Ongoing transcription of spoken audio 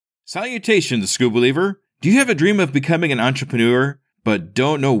Salutations, School Believer! Do you have a dream of becoming an entrepreneur, but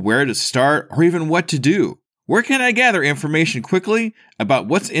don't know where to start or even what to do? Where can I gather information quickly about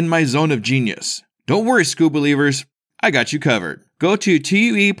what's in my zone of genius? Don't worry, School Believers, I got you covered. Go to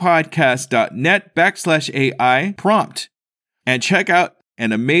pt.1 prompt and check out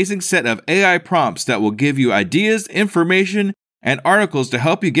an amazing set of AI prompts that will give you ideas, information, and articles to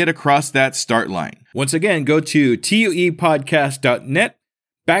help you get across that start line. Once again, go to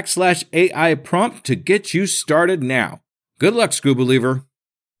tuepodcast.net/AI prompt to get you started now. Good luck, School Believer.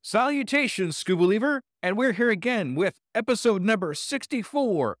 Salutations, School Believer, and we're here again with episode number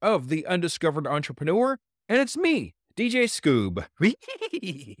 64 of The Undiscovered Entrepreneur, and it's me, DJ Scoob,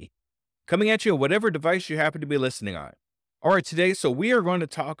 coming at you on whatever device you happen to be listening on. All right, today, so we are going to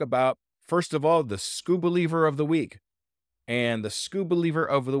talk about, first of all, the School Believer of the Week. And the School Believer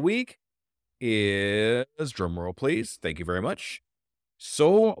of the Week is, drumroll please, thank you very much,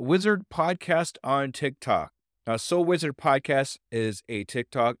 Soul Wizard Podcast on TikTok. Now, Soul Wizard Podcast is a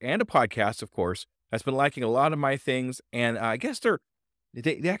TikTok and a podcast, of course, that's been liking a lot of my things. And I guess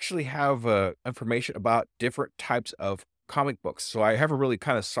they actually have information about different types of comic books. So I have a really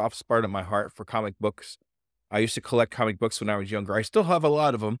kind of soft spot in my heart for comic books. I used to collect comic books when I was younger. I still have a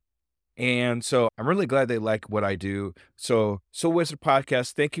lot of them. And so I'm really glad they like what I do. So Soul Wizard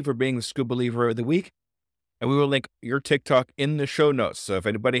Podcast, thank you for being the School Believer of the Week. And we will link your TikTok in the show notes. So if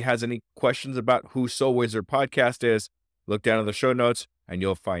anybody has any questions about who Soul Wizard Podcast is, look down in the show notes and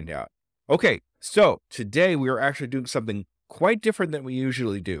you'll find out. Okay, so today we are actually doing something quite different than we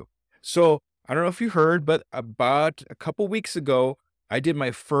usually do. So I don't know if you heard, but about a couple weeks ago, I did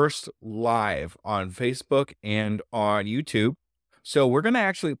my first live on Facebook and on YouTube. So we're going to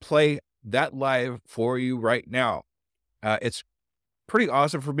actually play that live for you right now. It's pretty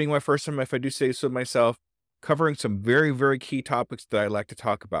awesome for being my first time, if I do say so myself, covering some very, very key topics that I like to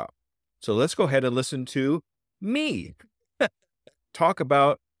talk about. So let's go ahead and listen to me talk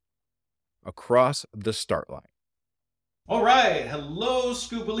about Across the Start Line. All right, hello,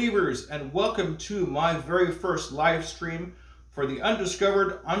 School Believers, and welcome to my very first live stream for the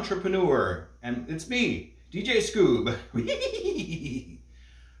Undiscovered Entrepreneur. And it's me, DJ Scoob.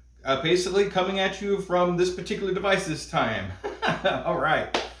 Basically coming at you from this particular device this time. All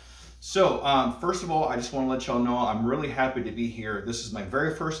right. So first of all, I just want to let y'all know I'm really happy to be here. This is my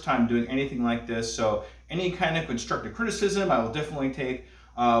very first time doing anything like this. So any kind of constructive criticism, I will definitely take.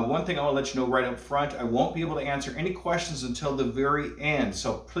 One thing I want to let you know right up front, I won't be able to answer any questions until the very end.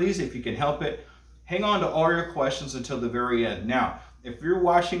 So please, if you can help it, hang on to all your questions until the very end. Now, if you're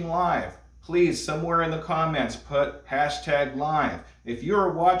watching live, please, somewhere in the comments, put #live. If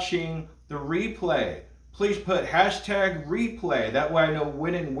you're watching the replay, please put #replay. That way I know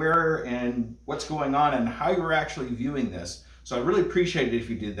when and where and what's going on and how you're actually viewing this. So I really appreciate it if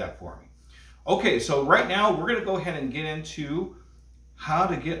you did that for me. Okay, so right now we're going to go ahead and get into how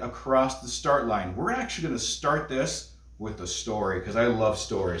to get across the start line. We're actually going to start this with a story because I love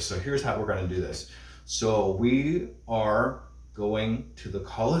stories. So here's how we're going to do this. So we are going to the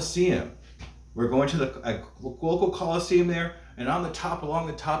Coliseum. We're going to the local Coliseum there, and on the top, along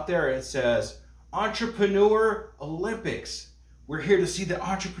the top there, it says Entrepreneur Olympics. We're here to see the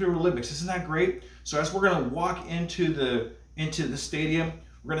Entrepreneur Olympics. Isn't that great? So as we're going to walk into the stadium,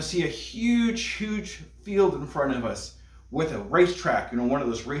 we're going to see a huge field in front of us with a racetrack, one of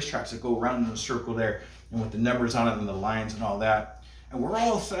those racetracks that go around in a circle there, and with the numbers on it and the lines and all that. And we're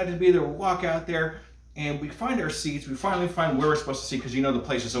all excited to be there. We walk out there and we find our seats. We finally find where we're supposed to sit because the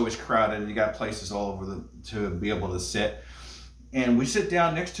place is always crowded. You got places all over to be able to sit. And we sit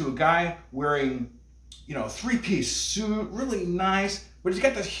down next to a guy wearing, a three-piece suit, really nice, but he's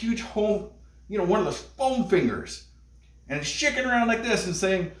got this huge one of those foam fingers. And he's shaking around like this and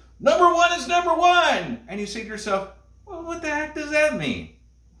saying, "Number one is number one." And you say to yourself, well, what the heck does that mean?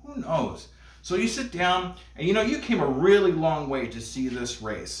 Who knows? So you sit down and you came a really long way to see this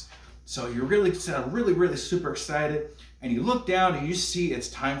race. So you're really super excited, and you look down and you see it's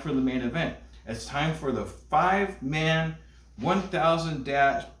time for the main event. It's time for the 5-man 1,000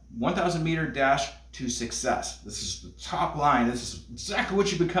 meter dash to success. This is the top line. This is exactly what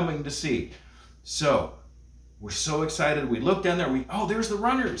you've been coming to see. So we're so excited. We look down there. There's the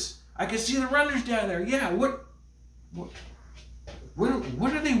runners. I can see the runners down there. Yeah. What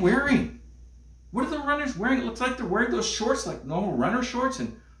are they wearing? What are the runners wearing? It looks like they're wearing those shorts, like normal runner shorts,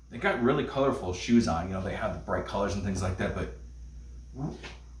 and they got really colorful shoes on. They have the bright colors and things like that, but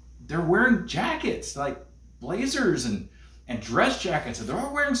they're wearing jackets, like blazers and dress jackets, and they're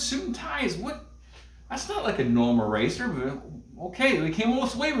all wearing suit and ties. What? That's not like a normal racer, but okay, we came all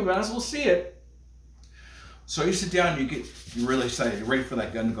this way, we might as well see it. So you sit down, you're really excited, you're ready for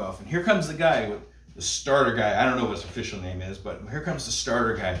that gun to go off. And here comes the guy with the starter guy. I don't know what his official name is, but here comes the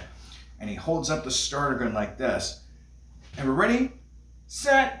starter guy. And he holds up the starter gun like this. And we're ready,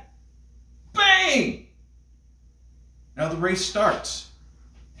 set, bang! Now the race starts.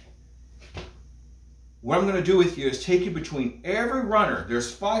 What I'm going to do with you is take you between every runner.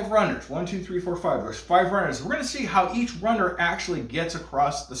 There's 5 runners. 1, 2, 3, 4, 5. There's 5 runners. We're going to see how each runner actually gets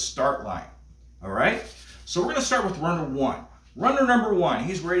across the start line. All right? So we're going to start with runner 1. Runner number 1.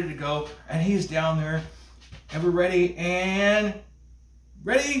 He's ready to go, and he's down there. And we're ready, and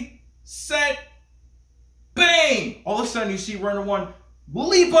ready, set, bang! All of a sudden, you see runner 1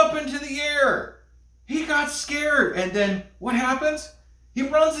 leap up into the air. He got scared, and then what happens? He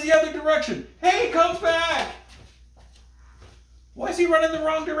runs the other direction. Hey, he comes back. Why is he running the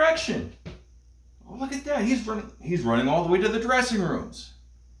wrong direction? Oh, look at that. He's running all the way to the dressing rooms.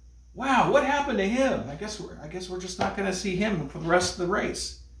 Wow, what happened to him? I guess we're just not going to see him for the rest of the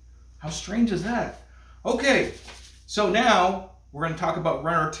race. How strange is that? Okay, so now we're going to talk about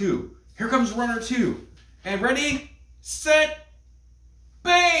runner 2. Here comes runner 2. And ready, set,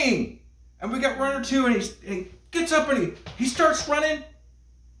 bang! And we got runner 2, and he gets up and he starts running.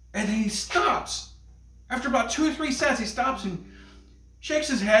 And then he stops. After about 2 or 3 sets, he stops and shakes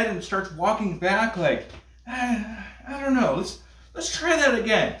his head and starts walking back like, I don't know, let's try that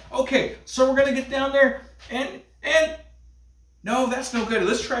again. Okay, so we're gonna get down there and no, that's no good.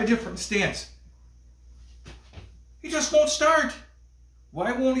 Let's try a different stance. He just won't start.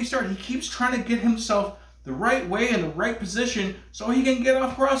 Why won't he start? He keeps trying to get himself the right way in the right position so he can get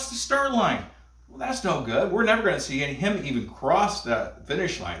across the start line. Well, that's no good. We're never going to see him even cross the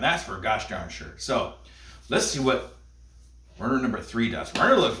finish line. That's for gosh darn sure. So let's see what runner number 3 does.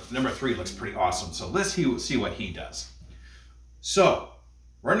 Runner number 3 looks pretty awesome. So let's see what he does. So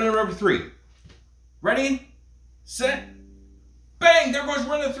runner number 3. Ready, set, bang! There goes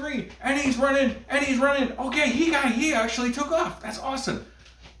runner 3. And he's running, and he's running. Okay, he actually took off. That's awesome.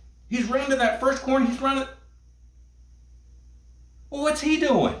 He's running to that first corner. He's running. Well, what's he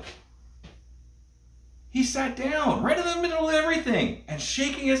doing? He sat down right in the middle of everything and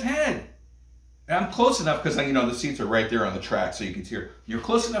shaking his head. And I'm close enough because, the seats are right there on the track so you can hear. You're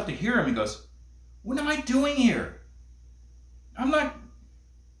close enough to hear him. He goes, what am I doing here? I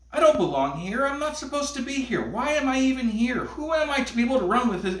don't belong here. I'm not supposed to be here. Why am I even here? Who am I to be able to run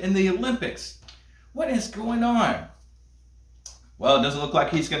with in the Olympics? What is going on? Well, it doesn't look like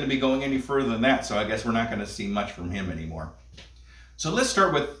he's going to be going any further than that, so I guess we're not going to see much from him anymore. So let's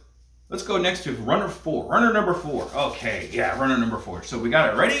go next to runner 4. Runner number 4. Okay, yeah, runner number 4. So we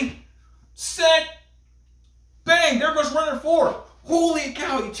got it. Ready, set, bang! There goes runner 4. Holy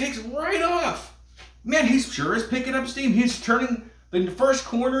cow, he takes right off. Man, he sure is picking up steam. He's turning the first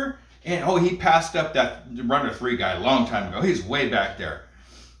corner, and he passed up that runner 3 guy a long time ago. He's way back there.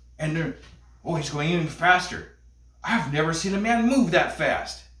 And he's going even faster. I've never seen a man move that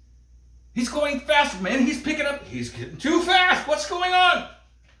fast. He's going fast, man. He's getting too fast. What's going on?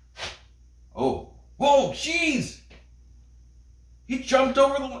 Oh, jeez. He jumped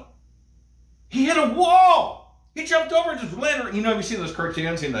over he hit a wall. He jumped over and just landed. Have you seen those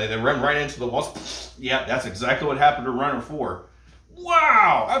cartoons? They run right into the walls. Yeah, that's exactly what happened to runner 4.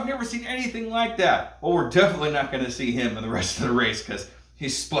 Wow, I've never seen anything like that. Well, we're definitely not going to see him in the rest of the race because he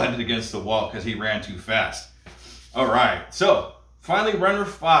splatted against the wall because he ran too fast. All right, so finally runner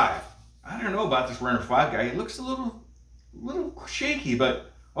 5. I don't know about this runner 5 guy. He looks a little shaky,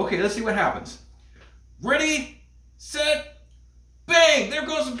 but okay, let's see what happens. Ready, set, bang! There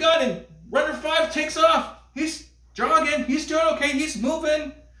goes the gun, and runner 5 takes off. He's jogging. He's doing okay. He's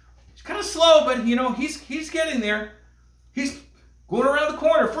moving. He's kind of slow, but he's getting there. He's going around the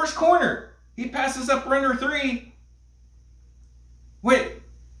corner, first corner. He passes up runner 3. Wait,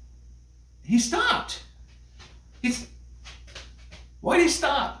 he stopped. Why did he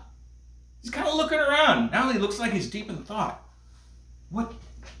stop? He's kind of looking around. Now he looks like he's deep in thought. What?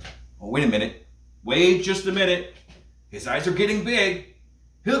 Oh, wait a minute. Wait just a minute. His eyes are getting big.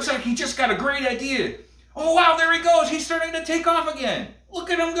 He looks like he just got a great idea. Oh, wow, there he goes. He's starting to take off again.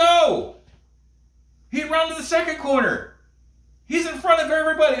 Look at him go. He ran to the second corner. He's in front of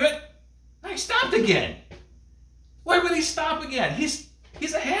everybody. But he stopped again. Why would he stop again? He's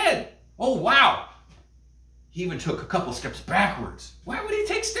ahead. Oh, wow. He even took a couple steps backwards. Why would he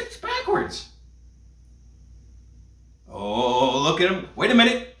take steps backwards? Oh, look at him. Wait a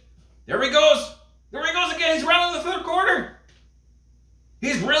minute. There he goes. There he goes again. He's running the third corner.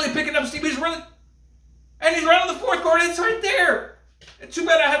 He's really picking up steam. And he's running the fourth corner. It's right there. It's too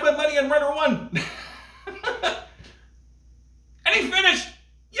bad I had my money on runner 1. And he finished.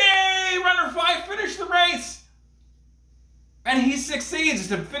 Yay! Yay, runner 5 finished the race! And he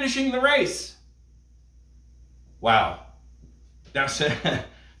succeeds in finishing the race. Wow. That's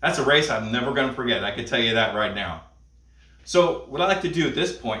a race I'm never going to forget. I can tell you that right now. So what I like to do at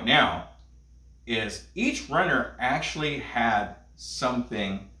this point now is each runner actually had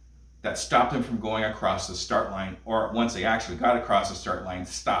something that stopped them from going across the start line, or once they actually got across the start line,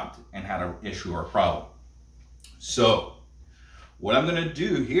 stopped and had an issue or a problem. So what I'm going to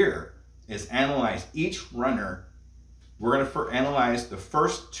do here is analyze each runner. We're going to analyze the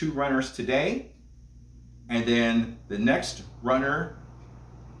first 2 runners today, and then the next runner,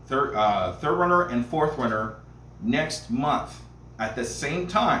 third runner and fourth runner next month at the same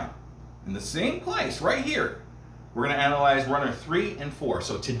time, in the same place right here. We're going to analyze runner 3 and 4.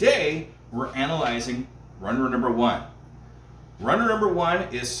 So today we're analyzing runner number 1. Runner number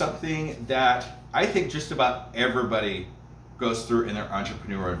 1 is something that I think just about everybody goes through in their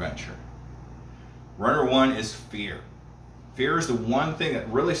entrepreneurial adventure. Runner 1 is fear. Fear is the one thing that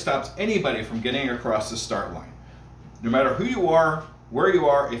really stops anybody from getting across the start line. No matter who you are, where you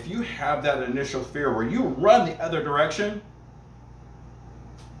are, if you have that initial fear where you run the other direction,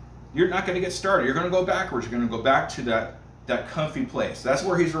 you're not going to get started. You're going to go backwards. You're going to go back to that comfy place. That's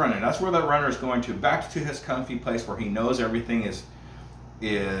where he's running. That's where that runner is going to, back to his comfy place where he knows everything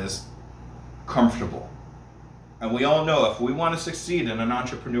is comfortable. And we all know if we want to succeed in an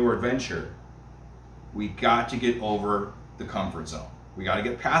entrepreneur adventure, we got to get over the comfort zone. We got to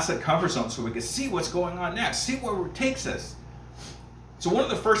get past that comfort zone so we can see what's going on next, see where it takes us. So one of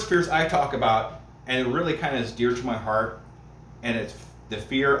the first fears I talk about, and it really kind of is dear to my heart, and it's the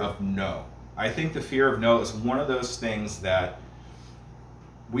fear of no. I think the fear of no is one of those things that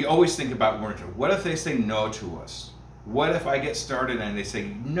we always think about. What if they say no to us? What if I get started and they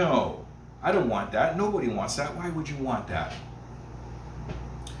say, no, I don't want that. Nobody wants that. Why would you want that?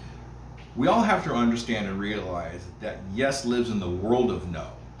 We all have to understand and realize that yes lives in the world of no.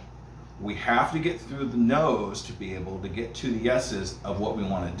 We have to get through the no's to be able to get to the yeses of what we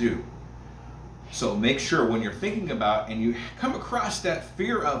want to do. So make sure when you're thinking about and you come across that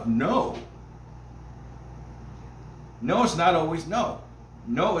fear of no, no is not always no.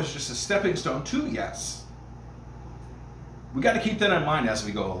 No is just a stepping stone to yes. We got to keep that in mind as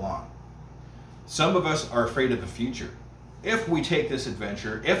we go along. Some of us are afraid of the future. If we take this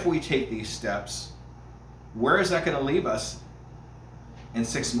adventure, if we take these steps, where is that going to leave us in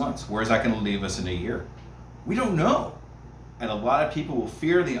 6 months? Where is that going to leave us in a year? We don't know. And a lot of people will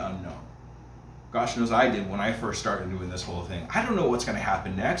fear the unknown. Gosh knows I did when I first started doing this whole thing. I don't know what's going to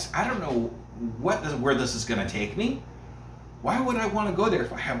happen next. I don't know where this is going to take me. Why would I want to go there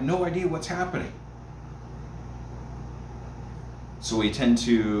if I have no idea what's happening? So we tend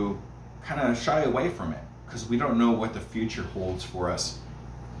to kind of shy away from it because we don't know what the future holds for us,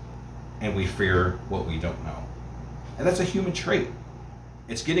 and we fear what we don't know. And that's a human trait.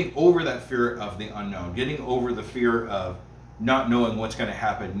 It's getting over that fear of the unknown, getting over the fear of not knowing what's going to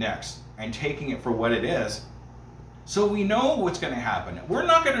happen next, and taking it for what it is, so we know what's going to happen. We're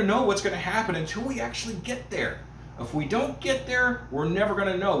not going to know what's going to happen until we actually get there. If we don't get there, we're never going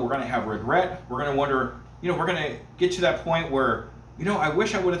to know. We're going to have regret. We're going to wonder, we're going to get to that point where, I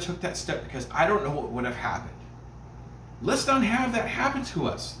wish I would have took that step because I don't know what would have happened. Let's not have that happen to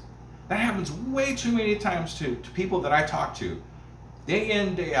us. That happens way too many times to people that I talk to. Day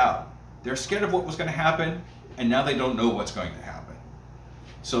in, day out. They're scared of what was going to happen, and now they don't know what's going to happen.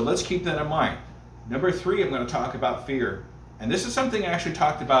 So let's keep that in mind. Number 3, I'm going to talk about fear. And this is something I actually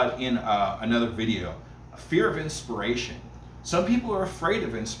talked about in another video. Fear of inspiration. Some people are afraid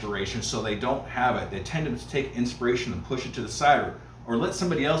of inspiration, so they don't have it. They tend to take inspiration and push it to the side or let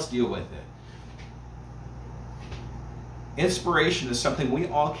somebody else deal with it. Inspiration is something we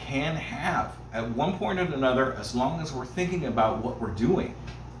all can have at one point or another as long as we're thinking about what we're doing.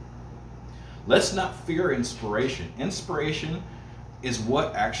 Let's not fear inspiration. Inspiration is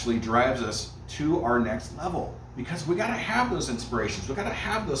what actually drives us to our next level, because we got to have those inspirations. We got to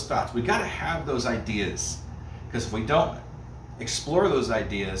have those thoughts. We got to have those ideas, because if we don't explore those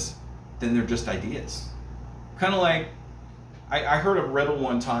ideas, then they're just ideas. Kind of like, I heard a riddle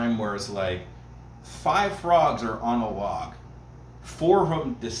one time where it's like 5 frogs are on a log. 4 of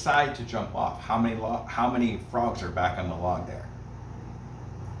them decide to jump off. How many frogs are back on the log there?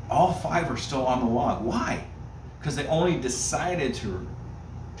 All 5 are still on the log. Why? Because they only decided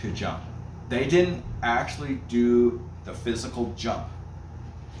to jump. They didn't actually do the physical jump.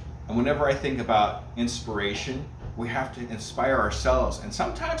 And whenever I think about inspiration, we have to inspire ourselves and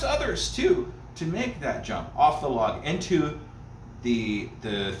sometimes others too to make that jump off the log into the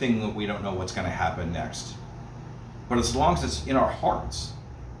thing that we don't know what's going to happen next. But as long as it's in our hearts,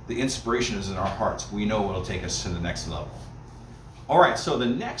 The inspiration is in our hearts. We know it'll take us to the next level. All right, so the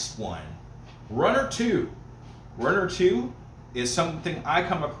next one, runner two. Runner two is something I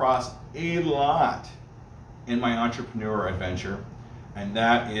come across a lot in my entrepreneur adventure, and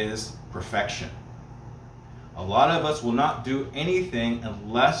that is perfection. A lot of us will not do anything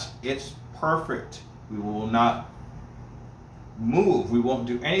unless it's perfect. We will not move. We won't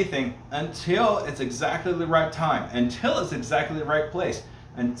do anything until it's exactly the right time, until it's exactly the right place,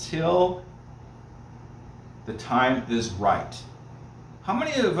 until the time is right. How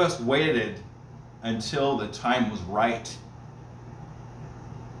many of us waited until the time was right?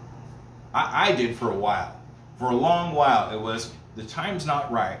 I did for a while. For a long while, it was the time's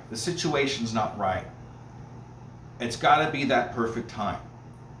not right, the situation's not right. It's got to be that perfect time.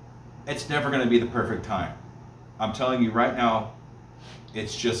 It's never going to be the perfect time. I'm telling you right now,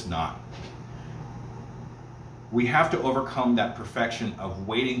 it's just not. We have to overcome that perfection of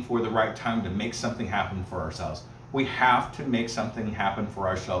waiting for the right time to make something happen for ourselves. We have to make something happen for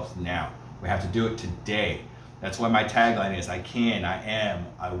ourselves now. We have to do it today. That's why my tagline is, I can, I am,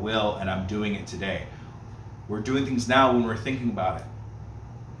 I will, and I'm doing it today. We're doing things now when we're thinking about it.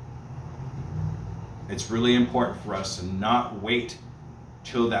 It's really important for us to not wait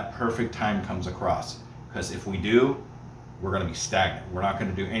till that perfect time comes across. Because if we do, we're going to be stagnant. We're not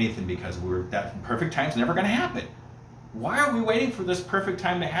going to do anything because that perfect time's never going to happen. Why are we waiting for this perfect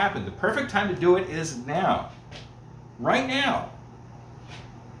time to happen? The perfect time to do it is now. Right now.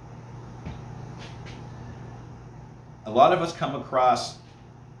 A lot of us come across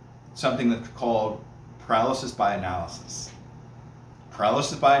something that's called paralysis by analysis.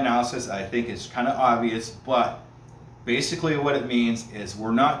 Paralysis by analysis, I think, is kind of obvious, but basically what it means is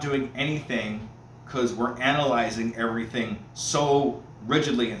we're not doing anything because we're analyzing everything so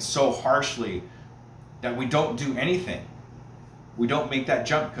rigidly and so harshly that we don't do anything. We don't make that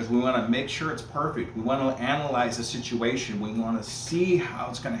jump because we want to make sure it's perfect. We want to analyze the situation. We want to see how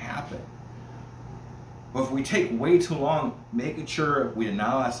it's going to happen. But if we take way too long making sure we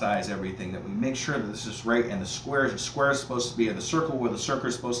analyze everything, that we make sure that this is right and the square is supposed to be, and the circle where the circle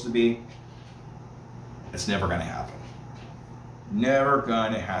is supposed to be, it's never going to happen. Never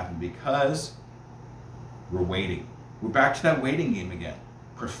going to happen because we're waiting. We're back to that waiting game again.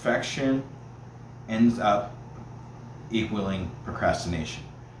 Perfection ends up equaling procrastination.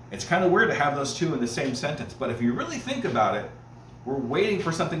 It's kind of weird to have those two in the same sentence, but if you really think about it, we're waiting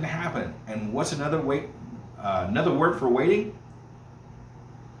for something to happen. And what's another word for waiting?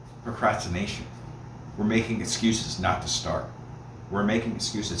 Procrastination. We're making excuses not to start. We're making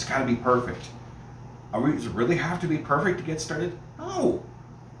excuses. It's got to be perfect. Does it really have to be perfect to get started? No.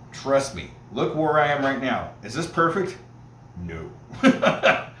 Trust me. Look where I am right now. Is this perfect? No.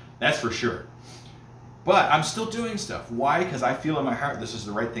 That's for sure. But I'm still doing stuff. Why? Because I feel in my heart this is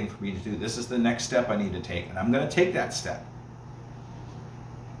the right thing for me to do. This is the next step I need to take, and I'm going to take that step.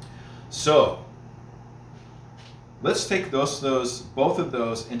 So let's take both of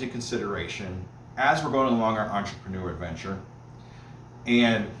those into consideration as we're going along our entrepreneur adventure.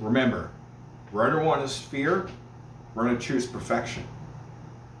 And remember, runner one is fear, runner two is perfection.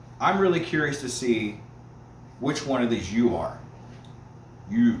 I'm really curious to see which one of these you are.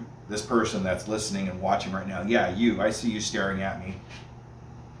 You, this person that's listening and watching right now. Yeah, you. I see you staring at me.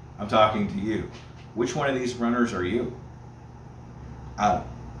 I'm talking to you. Which one of these runners are you?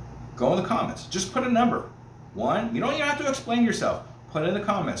 Go in the comments. Just put a number. 1. You don't even have to explain yourself. Put in the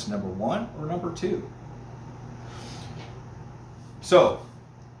comments, number 1 or number 2. So,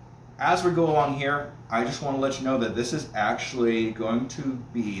 as we go along here, I just want to let you know that this is actually going to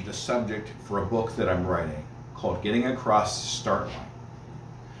be the subject for a book that I'm writing called Getting Across the Start Line.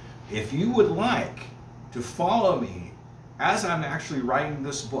 If you would like to follow me as I'm actually writing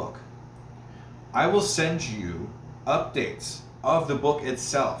this book, I will send you updates of the book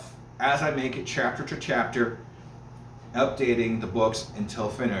itself as I make it chapter to chapter, updating the books until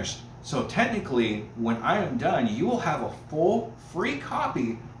finished. So technically, when I am done, you will have a full free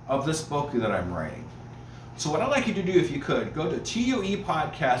copy of this book that I'm writing. So what I'd like you to do, if you could, go to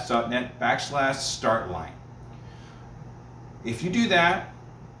toepodcast.net/startline. If you do that,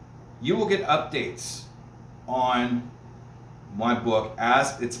 you will get updates on my book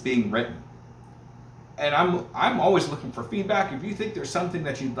as it's being written. And I'm always looking for feedback. If you think there's something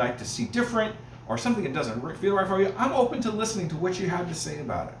that you'd like to see different or something that doesn't feel right for you, I'm open to listening to what you have to say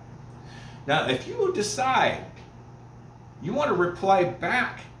about it. Now, if you decide you want to reply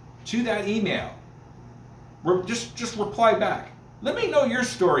back to that email, just reply back. Let me know your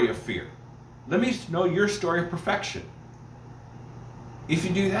story of fear. Let me know your story of perfection. If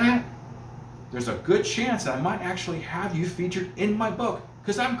you do that, there's a good chance that I might actually have you featured in my book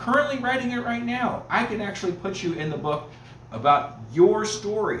because I'm currently writing it right now. I can actually put you in the book about your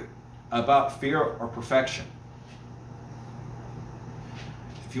story about fear or perfection.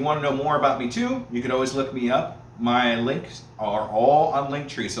 If you want to know more about me too, you can always look me up. My links are all on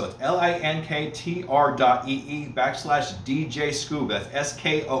Linktree. So it's linktr.ee/DJ Scoob. That's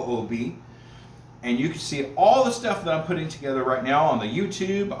SKOOB. And you can see all the stuff that I'm putting together right now on the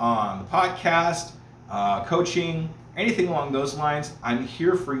YouTube, on the podcast, coaching, anything along those lines. I'm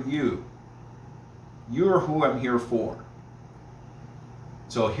here for you. You're who I'm here for.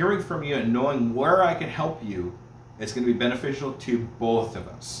 So hearing from you and knowing where I can help you is going to be beneficial to both of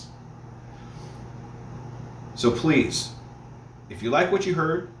us. So please, if you like what you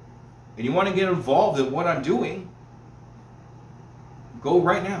heard and you want to get involved in what I'm doing, go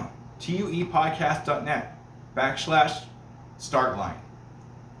right now. tuepodcast.net/startline.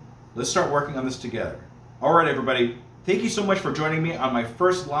 Let's start working on this together. All right, everybody. Thank you so much for joining me on my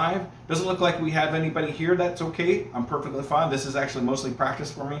first live. Doesn't look like we have anybody here. That's okay. I'm perfectly fine. This is actually mostly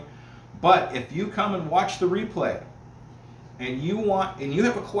practice for me. But if you come and watch the replay and you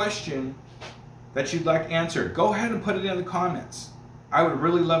have a question that you'd like answered, go ahead and put it in the comments. I would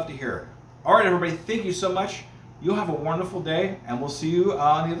really love to hear it. All right, everybody. Thank you so much. You'll have a wonderful day, and we'll see you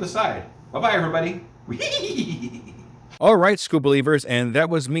on the other side. Bye-bye, everybody. All right, school believers, and that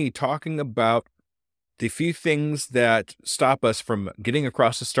was me talking about the few things that stop us from getting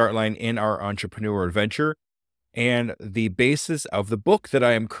across the start line in our entrepreneur adventure, and the basis of the book that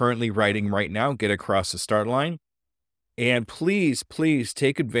I am currently writing right now, Get Across the Start Line. And please, please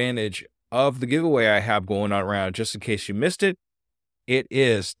take advantage of the giveaway I have going on around, just in case you missed it. It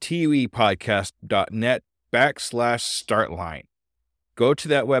is tuepodcast.net/startline. Go to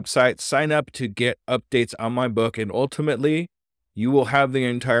that website, sign up to get updates on my book, and ultimately, you will have the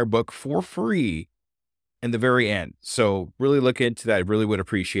entire book for free in the very end. So really look into that. I really would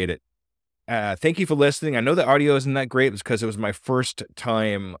appreciate it. Thank you for listening. I know the audio isn't that great because it was my first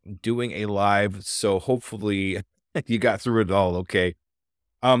time doing a live, so hopefully you got through it all okay.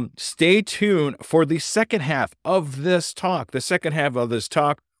 Stay tuned for the second half of this talk. The second half of this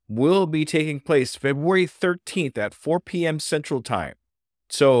talk will be taking place February 13th at 4 p.m. Central Time.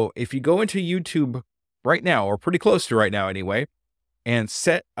 So if you go into YouTube right now, or pretty close to right now anyway, and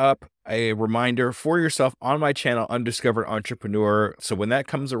set up a reminder for yourself on my channel, Undiscovered Entrepreneur. So when that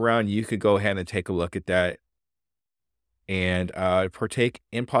comes around, you could go ahead and take a look at that and partake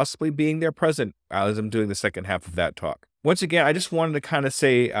in possibly being there present as I'm doing the second half of that talk. Once again, I just wanted to kind of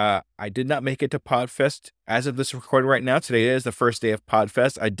say I did not make it to PodFest as of this recording right now. Today is the first day of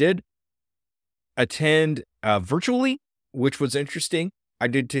PodFest. I did attend virtually, which was interesting. I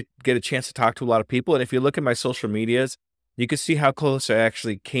did get a chance to talk to a lot of people. And if you look at my social medias, you can see how close I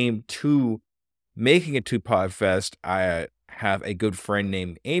actually came to making it to PodFest. I have a good friend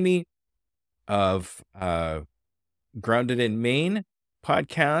named Amy of Grounded in Maine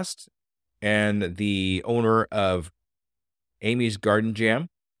podcast and the owner of Amy's Garden Jam.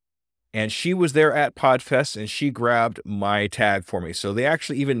 And she was there at PodFest and she grabbed my tag for me. So they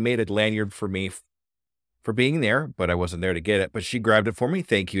actually even made a lanyard for me for being there, but I wasn't there to get it. But she grabbed it for me.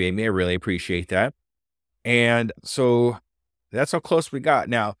 Thank you, Amy. I really appreciate that. And so that's how close we got.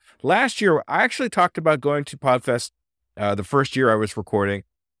 Now, last year, I actually talked about going to PodFest the first year I was recording.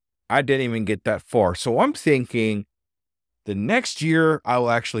 I didn't even get that far. So I'm thinking the next year I will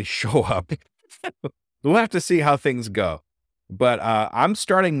actually show up. We'll have to see how things go. But I'm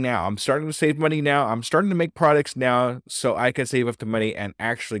starting now. I'm starting to save money now. I'm starting to make products now so I can save up the money and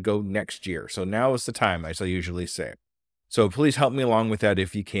actually go next year. So now is the time, as I usually say. So please help me along with that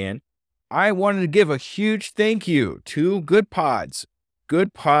if you can. I wanted to give a huge thank you to Good Pods.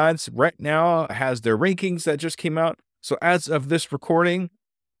 Good Pods right now has their rankings that just came out. So as of this recording,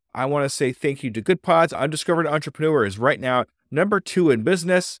 I want to say thank you to Good Pods. Undiscovered Entrepreneur is right now number 2 in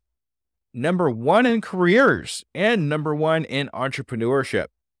business, number 1 in careers, and number 1 in entrepreneurship.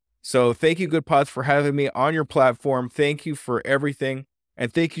 So thank you, Good Pods, for having me on your platform. Thank you for everything.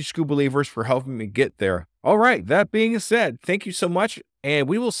 And thank you, School Believers, for helping me get there. All right, that being said, thank you so much, and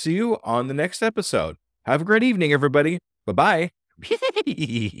we will see you on the next episode. Have a great evening, everybody. Bye-bye.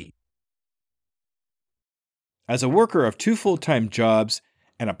 As a worker of 2 full-time jobs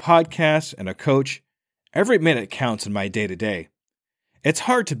and a podcast and a coach, every minute counts in my day-to-day. It's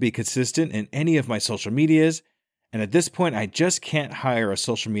hard to be consistent in any of my social medias, and at this point, I just can't hire a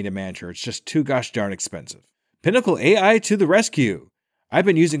social media manager. It's just too gosh darn expensive. Pinnacle AI to the rescue. I've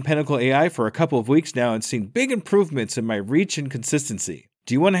been using Pinnacle AI for a couple of weeks now and seen big improvements in my reach and consistency.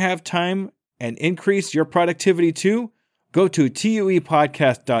 Do you want to have time and increase your productivity too? Go to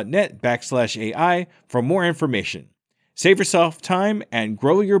tuepodcast.net/AI for more information. Save yourself time and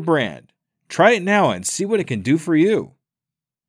grow your brand. Try it now and see what it can do for you.